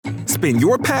spin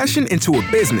your passion into a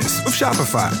business with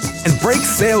Shopify and break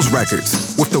sales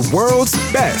records with the world's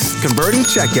best converting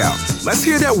checkout. Let's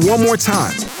hear that one more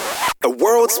time. The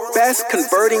world's best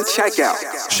converting checkout.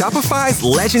 Shopify's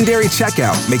legendary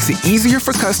checkout makes it easier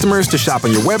for customers to shop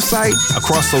on your website,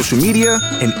 across social media,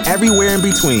 and everywhere in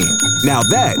between. Now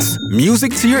that's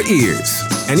music to your ears.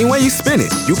 Any way you spin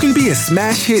it, you can be a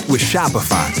smash hit with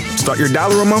Shopify. Start your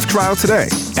 $1 a month trial today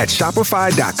at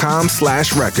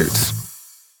shopify.com/records.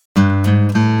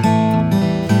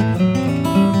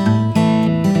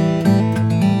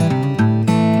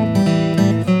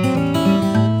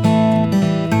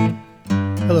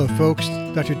 Hello, folks.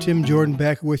 Dr. Tim Jordan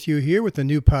back with you here with a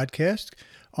new podcast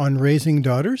on raising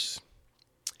daughters.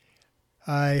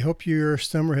 I hope your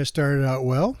summer has started out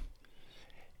well.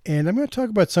 And I'm going to talk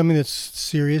about something that's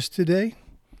serious today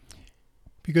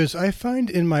because I find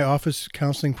in my office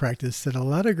counseling practice that a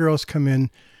lot of girls come in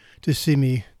to see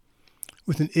me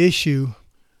with an issue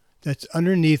that's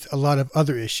underneath a lot of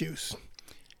other issues.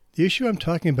 The issue I'm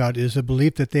talking about is a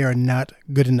belief that they are not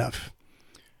good enough.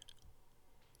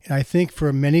 And I think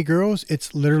for many girls,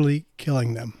 it's literally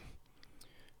killing them.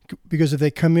 Because if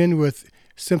they come in with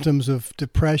symptoms of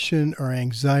depression or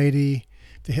anxiety,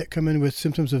 they come in with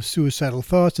symptoms of suicidal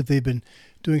thoughts, if they've been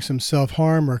doing some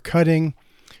self-harm or cutting,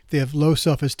 they have low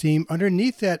self-esteem.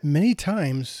 Underneath that, many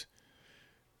times,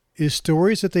 is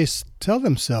stories that they tell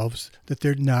themselves that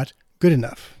they're not good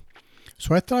enough.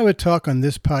 So I thought I would talk on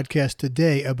this podcast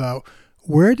today about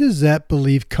where does that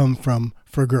belief come from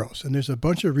for girls? And there's a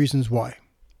bunch of reasons why.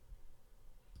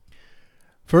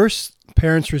 First,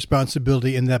 parents'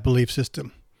 responsibility in that belief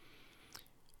system.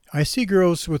 I see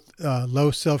girls with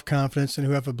low self-confidence and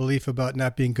who have a belief about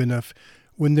not being good enough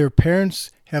when their parents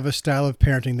have a style of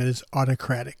parenting that is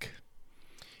autocratic,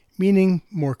 meaning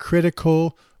more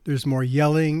critical, there's more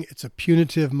yelling, it's a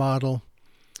punitive model.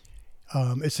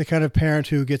 It's the kind of parent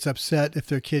who gets upset if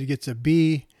their kid gets a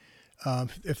B,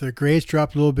 if their grades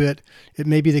drop a little bit. It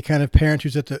may be the kind of parent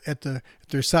who's at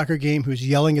their soccer game who's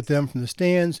yelling at them from the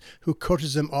stands, who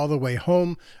coaches them all the way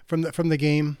home from the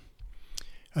game.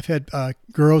 I've had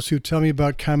girls who tell me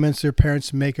about comments their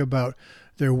parents make about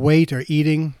their weight or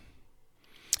eating.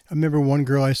 I remember one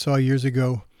girl I saw years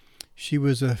ago. She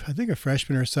was, I think, a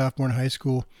freshman or sophomore in high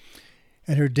school.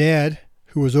 And her dad,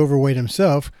 who was overweight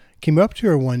himself, came up to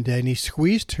her one day and he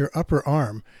squeezed her upper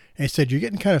arm. And he said, "You're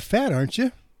getting kind of fat, aren't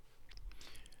you?"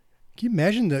 Can you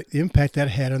imagine the impact that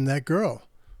had on that girl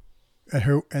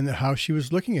and how she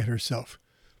was looking at herself?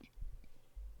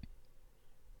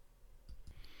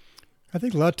 I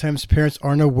think a lot of times parents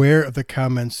aren't aware of the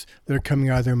comments that are coming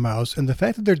out of their mouths and the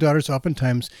fact that their daughters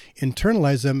oftentimes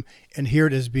internalize them and hear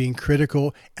it as being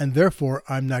critical and therefore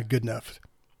I'm not good enough.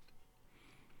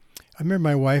 I remember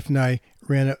my wife and I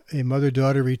ran a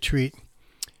mother-daughter retreat,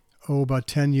 about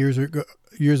 10 years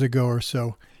ago or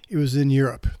so. It was in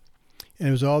Europe. And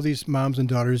it was all these moms and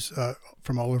daughters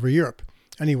from all over Europe.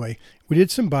 Anyway, we did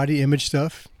some body image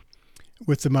stuff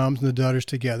with the moms and the daughters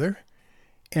together.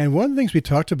 And one of the things we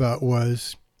talked about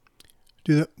was,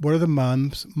 what are the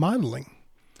moms modeling?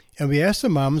 And we asked the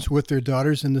moms with their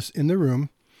daughters in the room,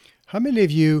 how many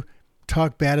of you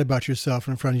talk bad about yourself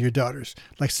in front of your daughters?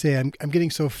 Like say, I'm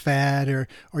getting so fat, or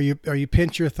you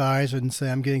pinch your thighs and say,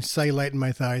 I'm getting cellulite in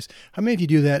my thighs. How many of you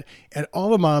do that? And all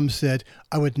the moms said,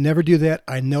 I would never do that.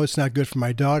 I know it's not good for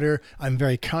my daughter. I'm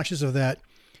very conscious of that.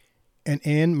 And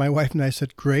Ann, my wife, and I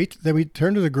said, great. Then we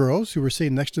turned to the girls who were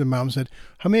sitting next to the moms and said,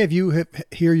 how many of you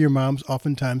hear your moms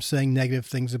oftentimes saying negative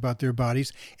things about their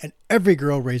bodies? And every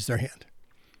girl raised their hand.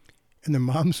 And the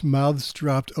moms' mouths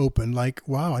dropped open like,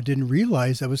 wow, I didn't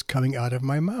realize that was coming out of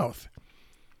my mouth.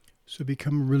 So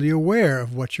become really aware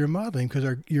of what you're modeling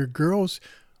because your girls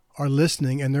are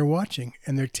listening and they're watching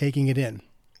and they're taking it in.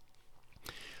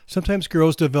 Sometimes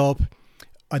girls develop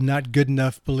a not good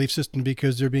enough belief system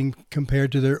because they're being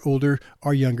compared to their older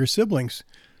or younger siblings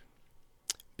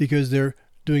because they're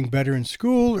doing better in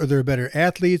school or they're better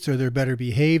athletes or they're better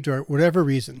behaved or whatever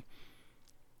reason.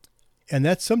 And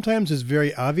that sometimes is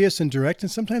very obvious and direct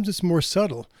and sometimes it's more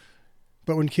subtle.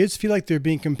 But when kids feel like they're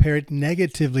being compared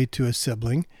negatively to a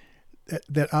sibling,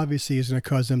 that obviously is going to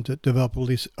cause them to develop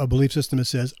a belief system that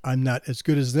says, I'm not as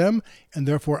good as them and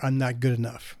therefore I'm not good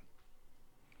enough.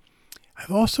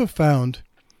 I've also found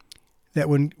that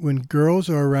when girls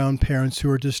are around parents who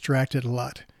are distracted a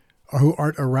lot or who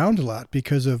aren't around a lot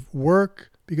because of work,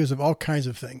 because of all kinds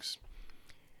of things,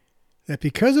 that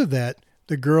because of that,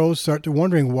 the girls start to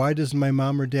wondering, why doesn't my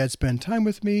mom or dad spend time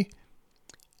with me?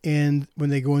 And when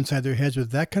they go inside their heads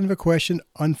with that kind of a question,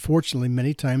 unfortunately,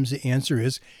 many times the answer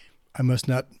is, I must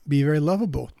not be very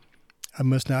lovable. I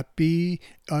must not be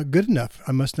good enough.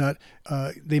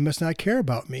 They must not care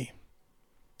about me.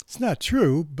 It's not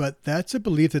true, but that's a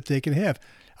belief that they can have.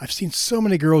 I've seen so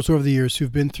many girls over the years who've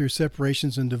been through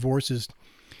separations and divorces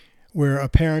where a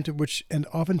parent, and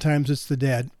oftentimes it's the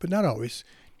dad, but not always,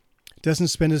 doesn't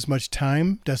spend as much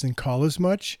time, doesn't call as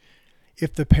much.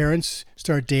 If the parents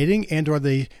start dating and or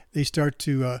they start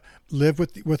to live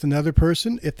with another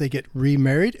person, if they get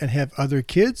remarried and have other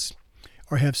kids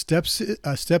or have step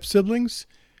siblings,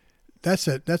 that's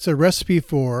a recipe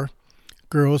for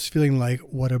girls feeling like,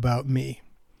 what about me?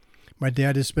 My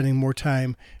dad is spending more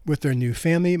time with their new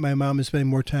family. My mom is spending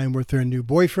more time with her new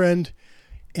boyfriend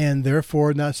and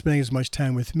therefore not spending as much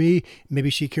time with me.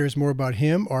 Maybe she cares more about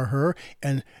him or her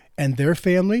and their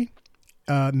family.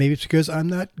 Maybe it's because I'm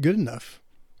not good enough.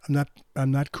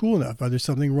 I'm not cool enough. Or there's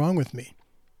something wrong with me.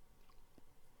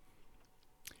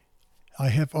 I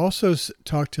have also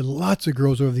talked to lots of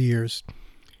girls over the years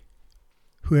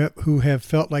who have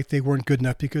felt like they weren't good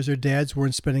enough because their dads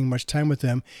weren't spending much time with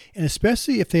them. And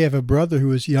especially if they have a brother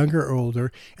who is younger or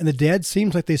older, and the dad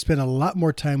seems like they spend a lot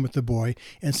more time with the boy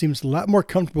and seems a lot more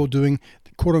comfortable doing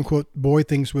quote unquote boy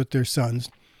things with their sons.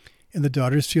 And the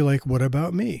daughters feel like, what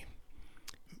about me?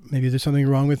 Maybe there's something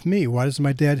wrong with me. Why does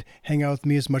my dad hang out with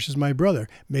me as much as my brother?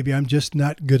 Maybe I'm just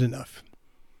not good enough.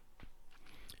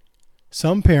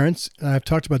 Some parents, and I've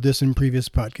talked about this in previous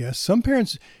podcasts, some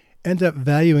parents end up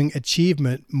valuing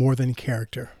achievement more than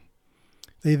character.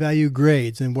 They value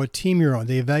grades and what team you're on.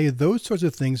 They value those sorts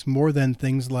of things more than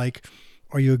things like,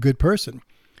 are you a good person?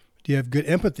 Do you have good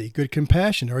empathy, good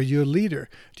compassion? Are you a leader?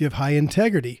 Do you have high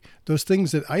integrity? Those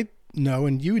things that I know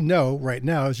and you know right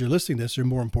now as you're listening to this are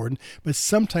more important, but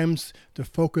sometimes the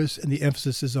focus and the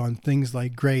emphasis is on things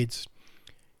like grades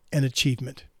and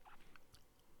achievement.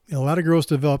 And a lot of girls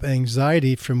develop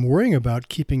anxiety from worrying about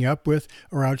keeping up with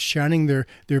or outshining their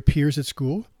peers at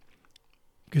school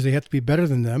because they have to be better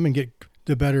than them and get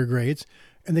the better grades.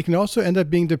 And they can also end up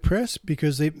being depressed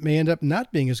because they may end up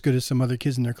not being as good as some other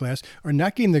kids in their class or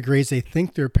not getting the grades they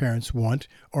think their parents want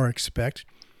or expect.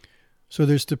 So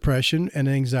there's depression and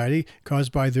anxiety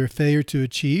caused by their failure to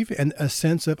achieve and a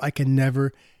sense of I can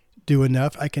never do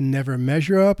enough. I can never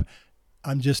measure up.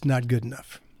 I'm just not good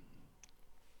enough.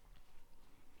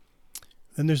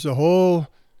 Then there's a whole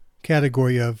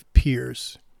category of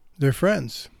peers, their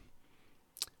friends.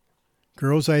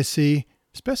 Girls I see,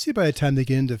 especially by the time they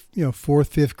get into 4th,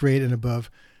 5th grade and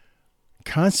above,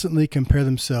 constantly compare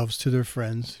themselves to their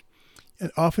friends,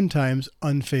 and oftentimes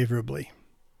unfavorably.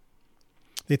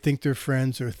 They think their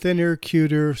friends are thinner,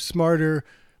 cuter, smarter,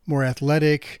 more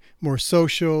athletic, more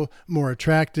social, more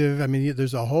attractive. I mean,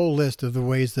 there's a whole list of the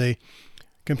ways they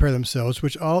compare themselves,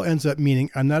 which all ends up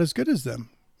meaning I'm not as good as them.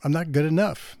 I'm not good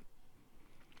enough.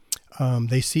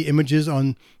 They see images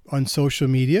on social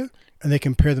media and they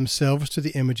compare themselves to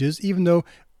the images, even though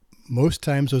most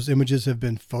times those images have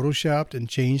been photoshopped and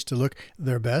changed to look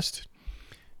their best.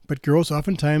 But girls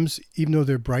oftentimes, even though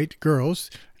they're bright girls,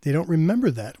 they don't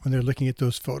remember that when they're looking at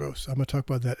those photos. I'm going to talk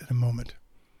about that in a moment.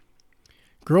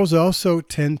 Girls also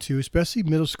tend to, especially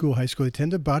middle school, high school, they tend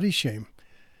to body shame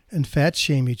and fat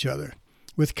shame each other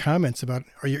with comments about,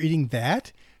 are you eating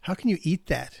that? How can you eat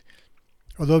that?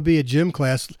 Or there'll be a gym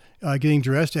class getting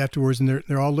dressed afterwards and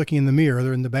they're all looking in the mirror.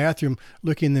 They're in the bathroom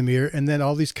looking in the mirror. And then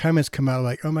all these comments come out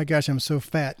like, oh my gosh, I'm so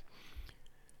fat.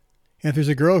 And if there's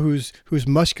a girl who's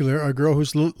muscular or a girl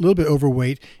who's a little bit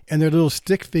overweight and their little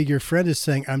stick figure friend is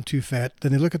saying, I'm too fat,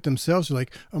 then they look at themselves and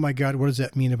like, oh my God, what does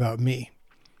that mean about me?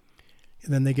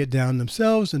 And then they get down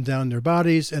themselves and down their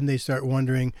bodies and they start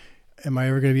wondering, am I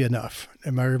ever going to be enough?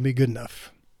 Am I ever going to be good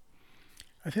enough?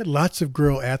 I've had lots of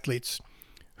girl athletes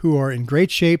who are in great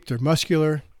shape, they're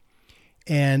muscular,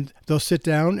 and they'll sit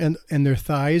down and their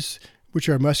thighs, which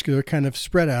are muscular, kind of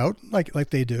spread out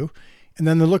like they do. And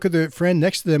then they'll look at their friend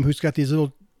next to them who's got these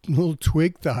little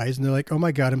twig thighs, and they're like, oh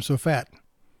my God, I'm so fat.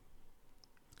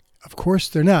 Of course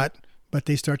they're not, but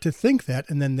they start to think that,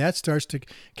 and then that starts to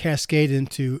cascade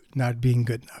into not being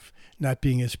good enough, not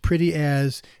being as pretty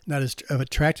as, not as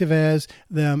attractive as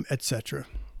them, etc.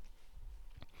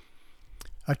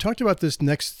 I've talked about this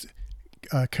next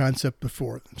concept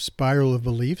before, spiral of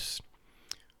beliefs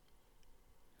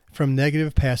from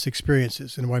negative past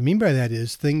experiences. And what I mean by that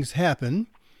is things happen.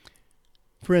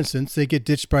 For instance, they get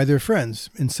ditched by their friends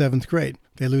in 7th grade.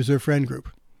 They lose their friend group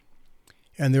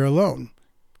and they're alone.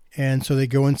 And so they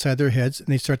go inside their heads and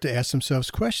they start to ask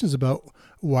themselves questions about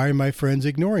why are my friends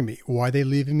ignoring me? Why are they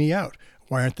leaving me out?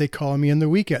 Why aren't they calling me on the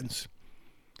weekends?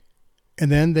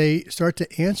 And then they start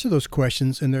to answer those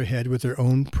questions in their head with their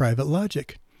own private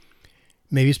logic.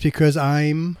 Maybe it's because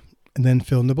and then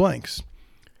fill in the blanks.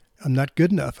 I'm not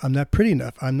good enough. I'm not pretty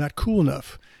enough. I'm not cool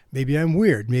enough. Maybe I'm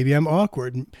weird. Maybe I'm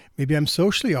awkward. Maybe I'm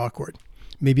socially awkward.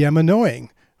 Maybe I'm annoying.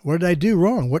 What did I do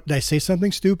wrong? What did I say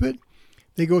something stupid?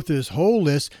 They go through this whole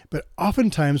list, but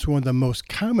oftentimes one of the most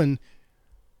common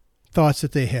thoughts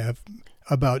that they have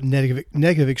about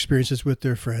negative experiences with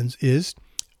their friends is,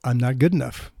 I'm not good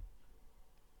enough.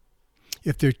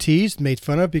 If they're teased, made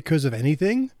fun of because of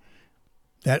anything,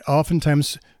 that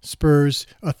oftentimes spurs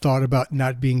a thought about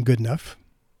not being good enough.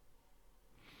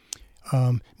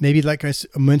 Maybe, like I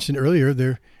mentioned earlier,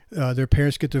 their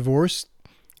parents get divorced.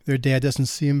 Their dad doesn't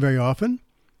see them very often.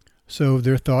 So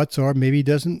their thoughts are, maybe he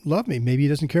doesn't love me. Maybe he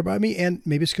doesn't care about me. And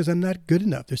maybe it's because I'm not good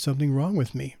enough. There's something wrong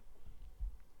with me.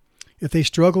 If they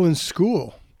struggle in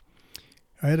school,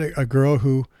 I had a girl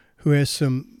who has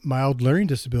some mild learning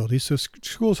disabilities, so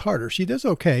school's harder. She does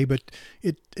okay, but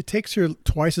it takes her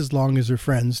twice as long as her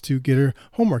friends to get her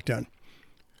homework done.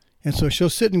 And so she'll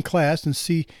sit in class and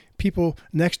see people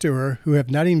next to her who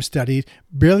have not even studied,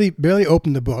 barely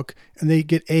open the book, and they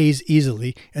get A's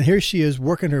easily. And here she is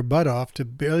working her butt off to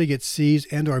barely get C's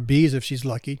and or B's if she's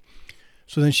lucky.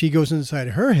 So then she goes inside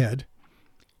her head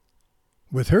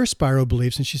with her spiral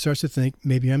beliefs, and she starts to think,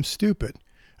 maybe I'm stupid.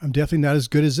 I'm definitely not as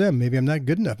good as them. Maybe I'm not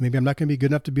good enough. Maybe I'm not going to be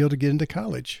good enough to be able to get into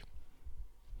college.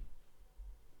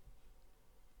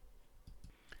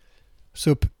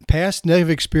 So past negative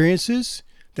experiences,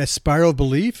 that spiral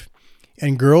belief,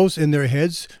 and girls in their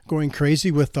heads going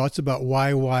crazy with thoughts about why.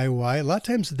 A lot of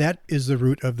times that is the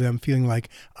root of them feeling like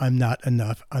I'm not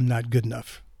enough, I'm not good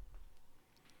enough.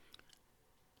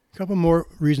 A couple more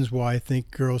reasons why I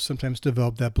think girls sometimes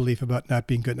develop that belief about not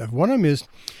being good enough. One of them is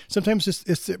sometimes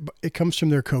it comes from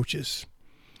their coaches.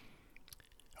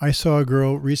 I saw a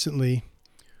girl recently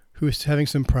who is having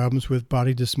some problems with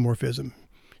body dysmorphism.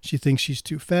 She thinks she's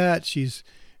too fat.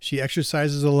 She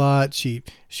exercises a lot. She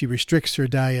restricts her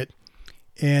diet.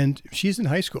 And she's in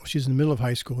high school. She's in the middle of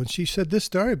high school. And she said this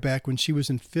started back when she was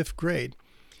in 5th grade.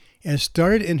 And it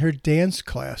started in her dance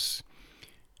class.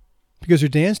 Because her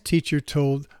dance teacher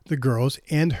told the girls,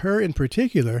 and her in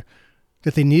particular,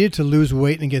 that they needed to lose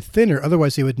weight and get thinner.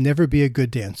 Otherwise, they would never be a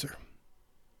good dancer.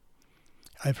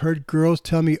 I've heard girls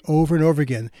tell me over and over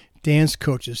again, dance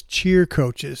coaches, cheer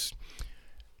coaches,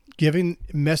 giving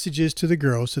messages to the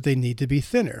girls that they need to be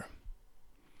thinner.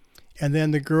 And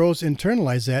then the girls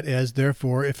internalize that as,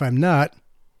 therefore, if I'm not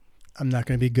going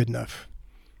to be good enough.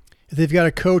 If they've got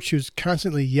a coach who's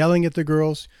constantly yelling at the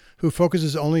girls, who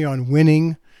focuses only on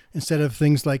winning instead of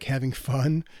things like having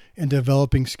fun and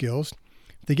developing skills,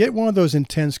 if they get one of those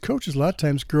intense coaches, a lot of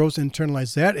times girls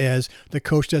internalize that as the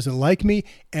coach doesn't like me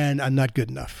and I'm not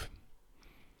good enough.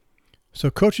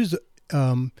 So coaches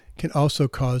can also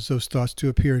cause those thoughts to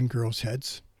appear in girls'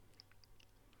 heads.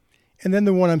 And then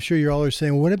the one I'm sure you all are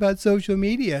saying, well, what about social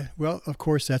media? Well, of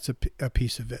course, that's a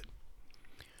piece of it.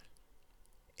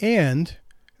 And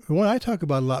the one I talk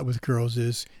about a lot with girls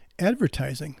is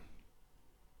advertising.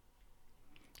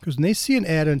 Because when they see an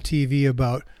ad on TV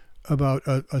about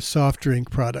a soft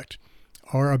drink product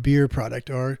or a beer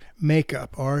product or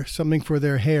makeup or something for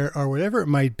their hair or whatever it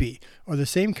might be, or the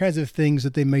same kinds of things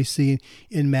that they may see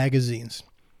in magazines,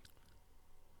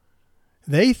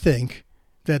 they think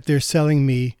that they're selling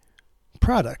me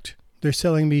product. They're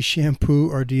selling me shampoo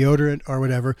or deodorant or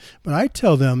whatever, but I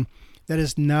tell them that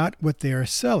is not what they are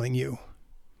selling you.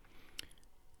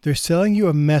 They're selling you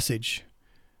a message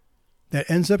that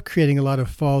ends up creating a lot of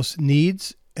false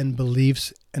needs and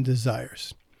beliefs and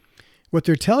desires. What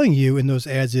they're telling you in those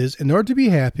ads is, in order to be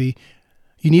happy,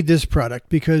 you need this product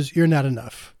because you're not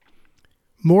enough.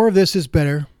 More of this is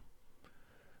better.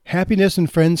 Happiness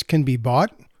and friends can be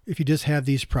bought if you just have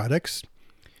these products.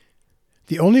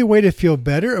 The only way to feel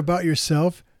better about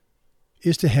yourself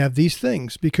is to have these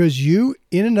things because you,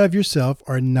 in and of yourself,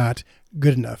 are not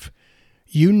good enough.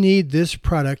 You need this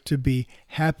product to be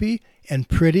happy and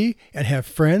pretty and have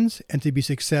friends and to be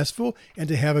successful and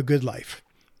to have a good life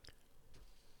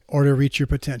or to reach your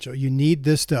potential. You need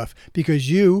this stuff because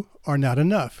you are not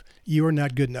enough. You are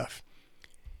not good enough.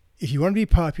 If you want to be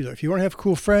popular, if you want to have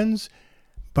cool friends,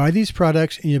 buy these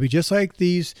products and you'll be just like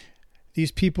these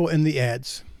people in the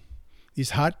ads,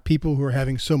 these hot people who are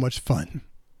having so much fun.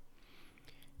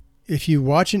 If you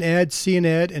watch an ad, see an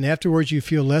ad, and afterwards you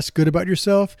feel less good about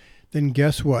yourself, then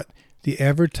guess what? The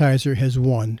advertiser has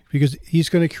won because he's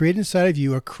going to create inside of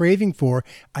you a craving for,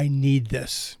 I need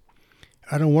this.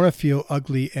 I don't want to feel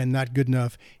ugly and not good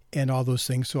enough and all those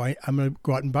things, so I'm going to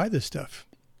go out and buy this stuff.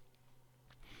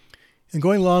 And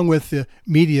going along with the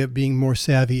media being more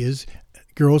savvy is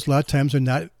girls a lot of times are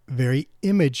not very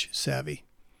image savvy.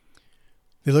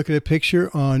 They look at a picture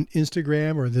on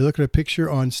Instagram or they look at a picture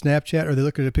on Snapchat or they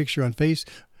look at a picture on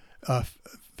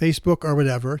Facebook or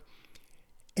whatever,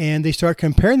 and they start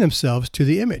comparing themselves to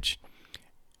the image.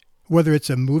 whether it's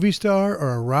a movie star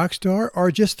or a rock star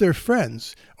or just their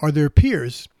friends or their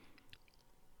peers.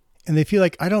 And they feel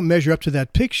like, I don't measure up to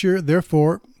that picture,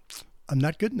 therefore I'm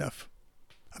not good enough.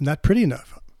 I'm not pretty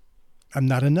enough. I'm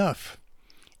not enough.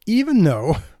 Even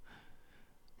though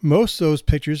most of those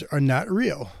pictures are not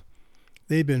real.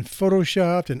 They've been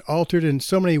photoshopped and altered in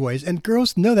so many ways. And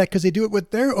girls know that because they do it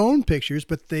with their own pictures,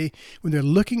 but when they're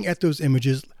looking at those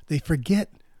images, they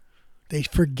forget. They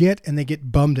forget and they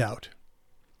get bummed out.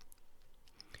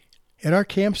 At our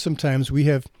camps sometimes we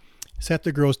have sat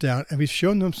the girls down and we've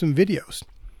shown them some videos.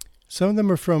 Some of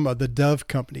them are from the Dove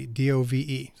company,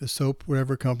 D-O-V-E, the soap,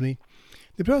 whatever company.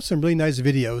 They put out some really nice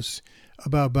videos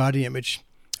about body image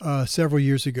several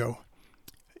years ago.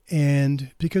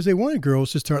 And because they wanted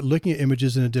girls to start looking at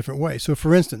images in a different way. So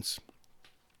for instance,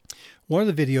 one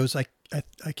of the videos, I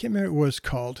can't remember what it's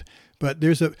called, but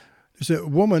there's a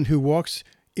woman who walks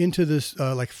into this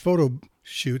like photo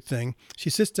shoot thing.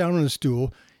 She sits down on a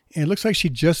stool and it looks like she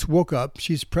just woke up.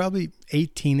 She's probably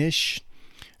 18-ish.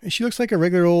 And she looks like a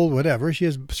regular old whatever. She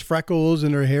has freckles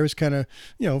and her hair is kind of,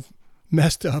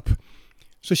 messed up.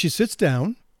 So she sits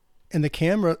down and the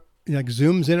camera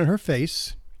zooms in on her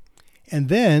face. And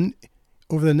then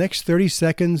over the next 30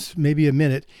 seconds, maybe a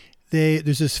minute,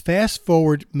 there's this fast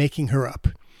forward making her up.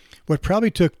 What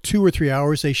probably took 2 or 3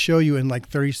 hours, they show you in like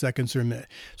 30 seconds or a minute.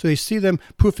 So they see them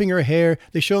poofing her hair.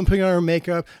 They show them putting on her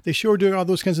makeup. They show her doing all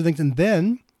those kinds of things. And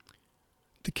then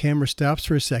the camera stops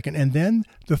for a second. And then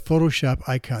the Photoshop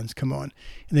icons come on.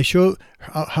 And they show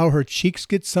how her cheeks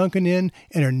get sunken in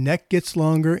and her neck gets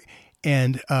longer.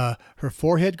 And her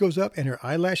forehead goes up and her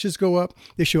eyelashes go up.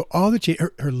 They show all the changes.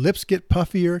 Her lips get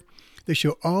puffier. They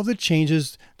show all the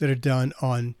changes that are done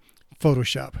on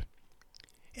Photoshop.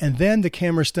 And then the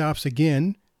camera stops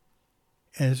again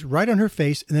and it's right on her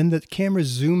face. And then the camera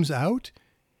zooms out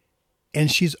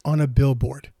and she's on a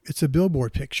billboard. It's a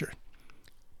billboard picture.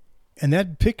 And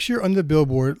that picture on the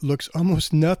billboard looks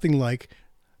almost nothing like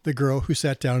the girl who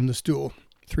sat down on the stool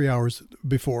 3 hours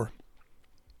before.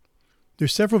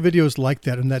 There's several videos like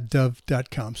that on that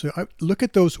dove.com. So look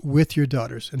at those with your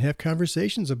daughters and have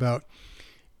conversations about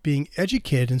being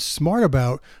educated and smart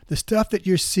about the stuff that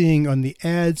you're seeing on the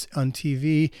ads, on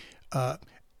TV,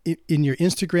 in your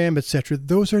Instagram, etc.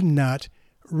 Those are not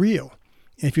real.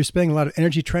 And if you're spending a lot of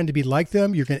energy trying to be like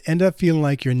them, you're going to end up feeling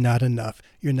like you're not enough.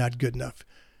 You're not good enough.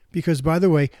 Because, by the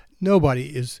way,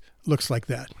 nobody looks like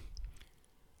that.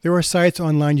 There are sites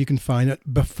online you can find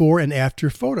before and after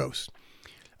photos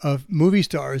of movie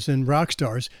stars and rock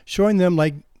stars, showing them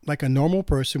like a normal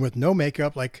person with no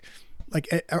makeup, like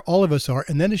all of us are.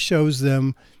 And then it shows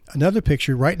them another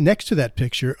picture right next to that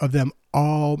picture of them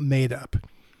all made up.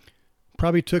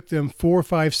 Probably took them 4,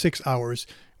 5, 6 hours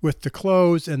with the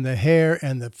clothes and the hair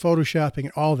and the photoshopping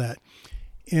and all that.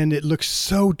 And it looks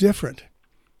so different.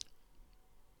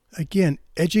 Again,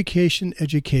 education.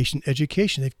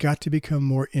 They've got to become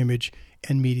more image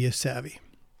and media savvy.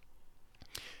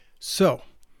 So,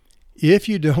 if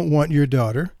you don't want your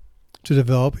daughter to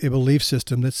develop a belief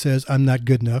system that says, I'm not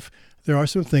good enough, there are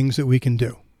some things that we can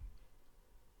do.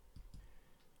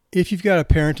 If you've got a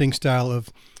parenting style of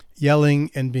yelling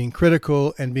and being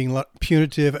critical and being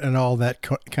punitive and all that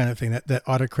kind of thing, that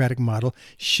autocratic model,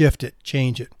 shift it,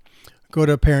 change it. Go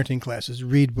to parenting classes,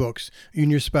 read books. You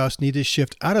and your spouse need to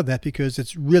shift out of that because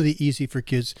it's really easy for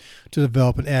kids to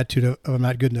develop an attitude of I'm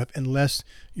not good enough unless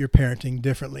you're parenting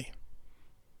differently.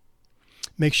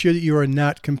 Make sure that you are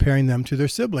not comparing them to their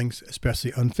siblings,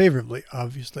 especially unfavorably,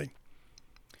 obviously.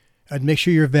 I'd make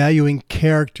sure you're valuing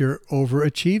character over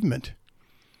achievement.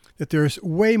 That there's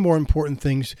way more important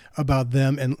things about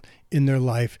them and in their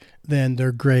life than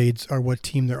their grades or what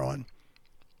team they're on.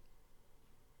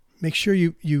 Make sure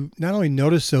you not only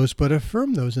notice those, but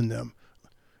affirm those in them.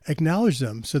 Acknowledge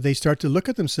them so they start to look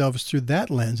at themselves through that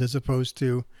lens as opposed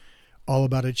to all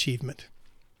about achievement.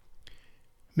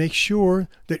 Make sure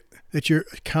that you're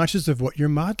conscious of what you're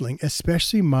modeling,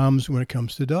 especially moms when it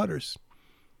comes to daughters.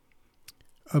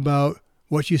 About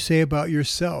what you say about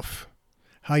yourself,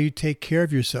 how you take care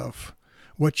of yourself,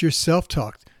 what your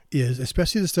self-talk is,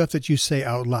 especially the stuff that you say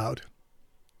out loud.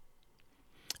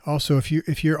 Also,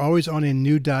 if you're always on a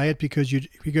new diet because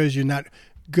you're not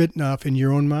good enough in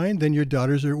your own mind, then your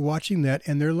daughters are watching that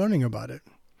and they're learning about it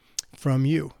from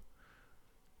you.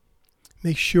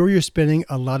 Make sure you're spending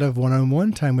a lot of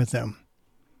one-on-one time with them.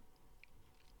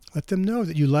 Let them know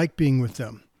that you like being with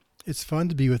them. It's fun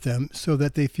to be with them so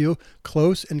that they feel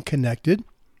close and connected.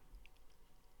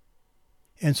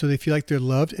 And so they feel like they're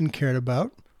loved and cared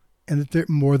about and that they're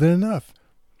more than enough.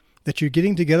 That you're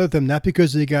getting together with them not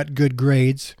because they got good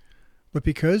grades, but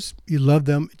because you love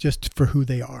them just for who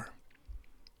they are.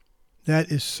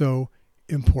 That is so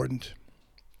important.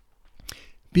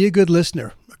 Be a good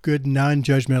listener, a good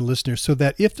non-judgmental listener, so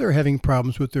that if they're having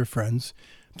problems with their friends,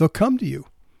 they'll come to you.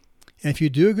 And if you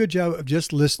do a good job of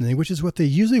just listening, which is what they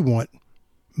usually want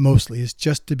mostly, is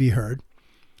just to be heard,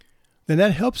 then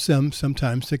that helps them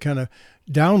sometimes to kind of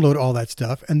download all that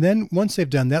stuff. And then once they've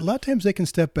done that, a lot of times they can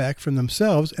step back from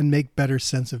themselves and make better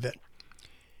sense of it.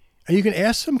 And you can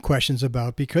ask some questions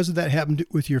about, because of that happened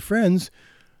with your friends,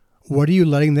 what are you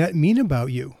letting that mean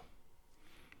about you?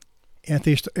 And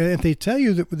if they tell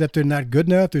you that they're not good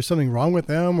enough, there's something wrong with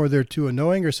them, or they're too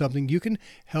annoying or something, you can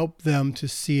help them to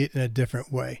see it in a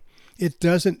different way. It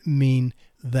doesn't mean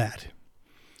that.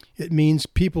 It means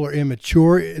people are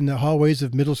immature in the hallways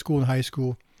of middle school and high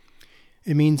school.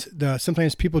 It means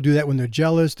sometimes people do that when they're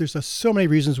jealous. There's so many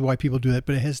reasons why people do that,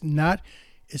 but it's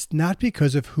not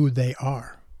because of who they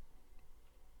are.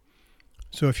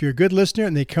 So if you're a good listener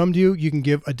and they come to you, you can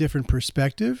give a different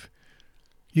perspective.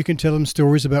 You can tell them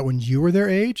stories about when you were their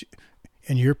age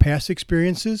and your past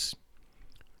experiences.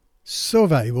 So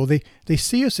valuable. They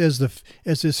see us as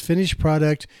this finished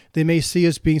product. They may see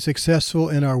us being successful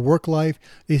in our work life.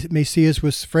 They may see us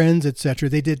with friends, etc.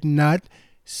 They did not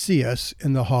see us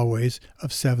in the hallways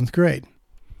of 7th grade.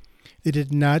 They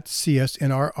did not see us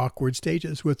in our awkward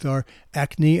stages with our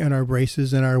acne and our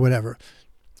braces and our whatever.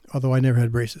 Although I never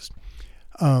had braces.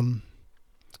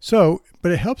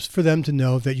 But it helps for them to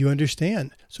know that you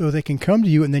understand, so they can come to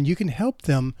you and then you can help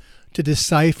them to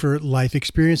decipher life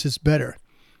experiences better.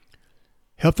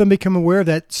 Help them become aware of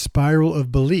that spiral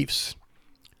of beliefs.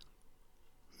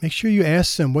 Make sure you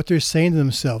ask them what they're saying to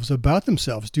themselves about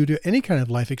themselves due to any kind of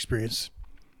life experience.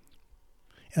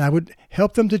 And I would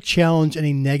help them to challenge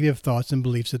any negative thoughts and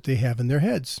beliefs that they have in their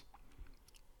heads.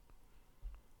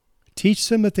 Teach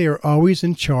them that they are always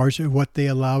in charge of what they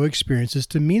allow experiences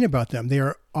to mean about them. They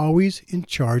are always in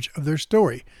charge of their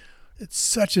story. It's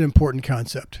such an important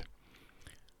concept.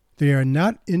 They are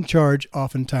not in charge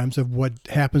oftentimes of what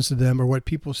happens to them or what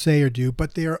people say or do,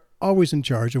 but they are always in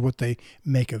charge of what they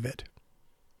make of it.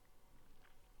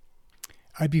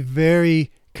 I'd be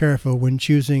very careful when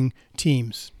choosing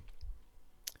teams.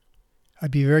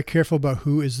 I'd be very careful about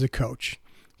who is the coach.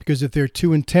 Because if they're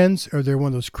too intense or they're one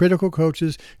of those critical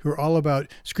coaches who are all about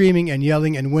screaming and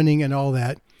yelling and winning and all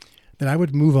that, then I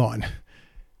would move on.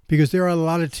 Because there are a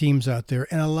lot of teams out there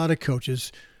and a lot of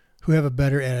coaches who have a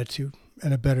better attitude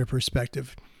and a better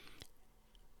perspective,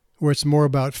 where it's more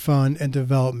about fun and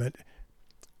development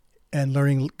and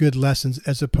learning good lessons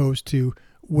as opposed to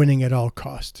winning at all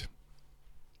cost.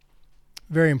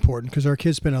 Very important, because our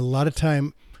kids spend a lot of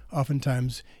time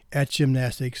oftentimes at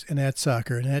gymnastics and at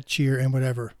soccer and at cheer and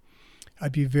whatever.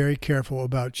 I'd be very careful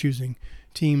about choosing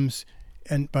teams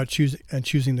and about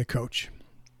choosing the coach.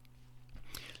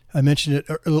 I mentioned it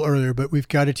a little earlier, but we've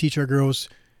got to teach our girls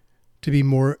to be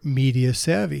more media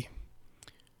savvy.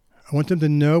 I want them to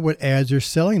know what ads are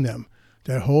selling them.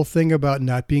 That whole thing about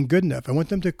not being good enough. I want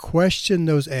them to question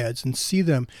those ads and see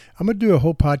them. I'm going to do a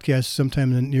whole podcast sometime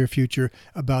in the near future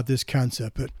about this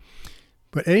concept.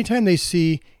 But anytime they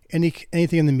see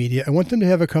anything in the media, I want them to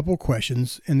have a couple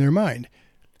questions in their mind.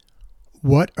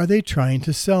 What are they trying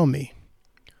to sell me?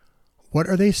 What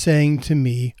are they saying to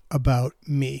me about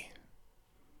me?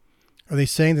 Are they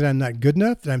saying that I'm not good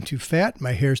enough, that I'm too fat,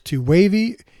 my hair's too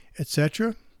wavy,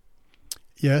 etc.?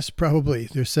 Yes, probably.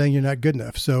 They're saying you're not good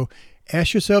enough. So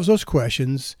ask yourselves those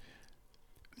questions.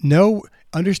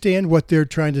 Understand what they're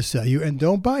trying to sell you, and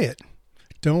don't buy it.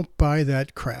 Don't buy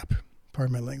that crap.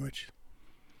 Pardon my language.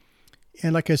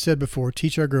 And like I said before,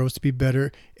 teach our girls to be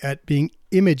better at being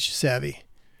image savvy,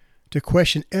 to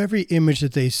question every image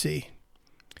that they see,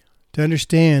 to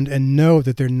understand and know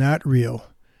that they're not real.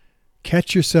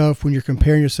 Catch yourself when you're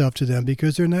comparing yourself to them,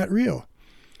 because they're not real.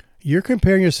 You're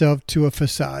comparing yourself to a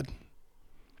facade.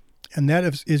 And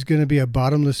that is going to be a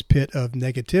bottomless pit of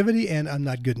negativity and I'm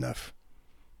not good enough.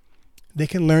 They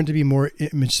can learn to be more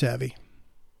image savvy.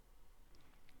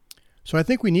 So I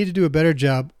think we need to do a better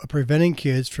job of preventing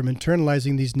kids from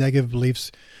internalizing these negative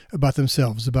beliefs about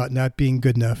themselves, about not being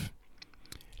good enough.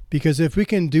 Because if we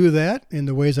can do that in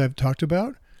the ways I've talked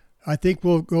about, I think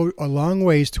we'll go a long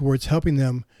ways towards helping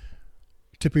them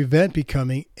to prevent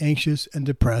becoming anxious and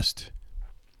depressed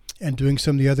and doing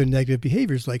some of the other negative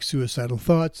behaviors like suicidal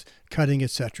thoughts, cutting,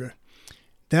 etc.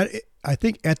 That, I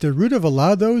think, at the root of a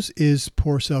lot of those is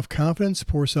poor self-confidence,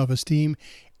 poor self-esteem,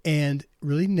 and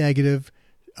really negative,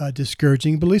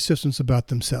 discouraging belief systems about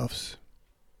themselves.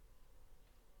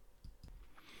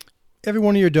 Every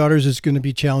one of your daughters is going to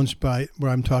be challenged by what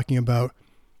I'm talking about,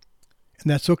 and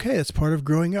that's okay. That's part of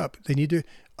growing up. They need to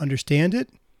understand it,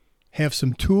 have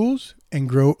some tools, and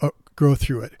grow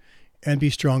through it, and be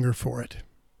stronger for it.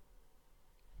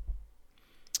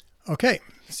 Okay,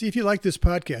 see if you like this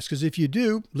podcast, because if you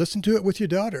do, listen to it with your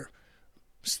daughter.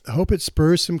 I hope it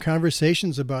spurs some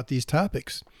conversations about these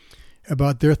topics,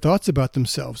 about their thoughts about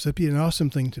themselves. That'd be an awesome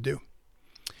thing to do.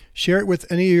 Share it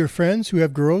with any of your friends who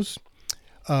have girls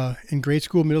in grade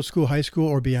school, middle school, high school,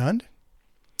 or beyond.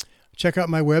 Check out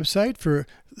my website for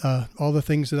all the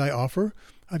things that I offer.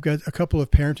 I've got a couple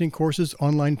of parenting courses,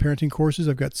 online parenting courses.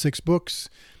 I've got 6 books,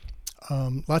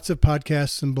 lots of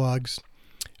podcasts and blogs.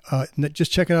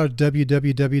 Just check it out at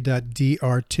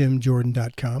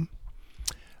www.drtimjordan.com.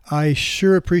 I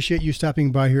sure appreciate you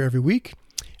stopping by here every week.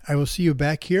 I will see you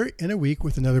back here in a week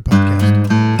with another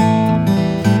podcast.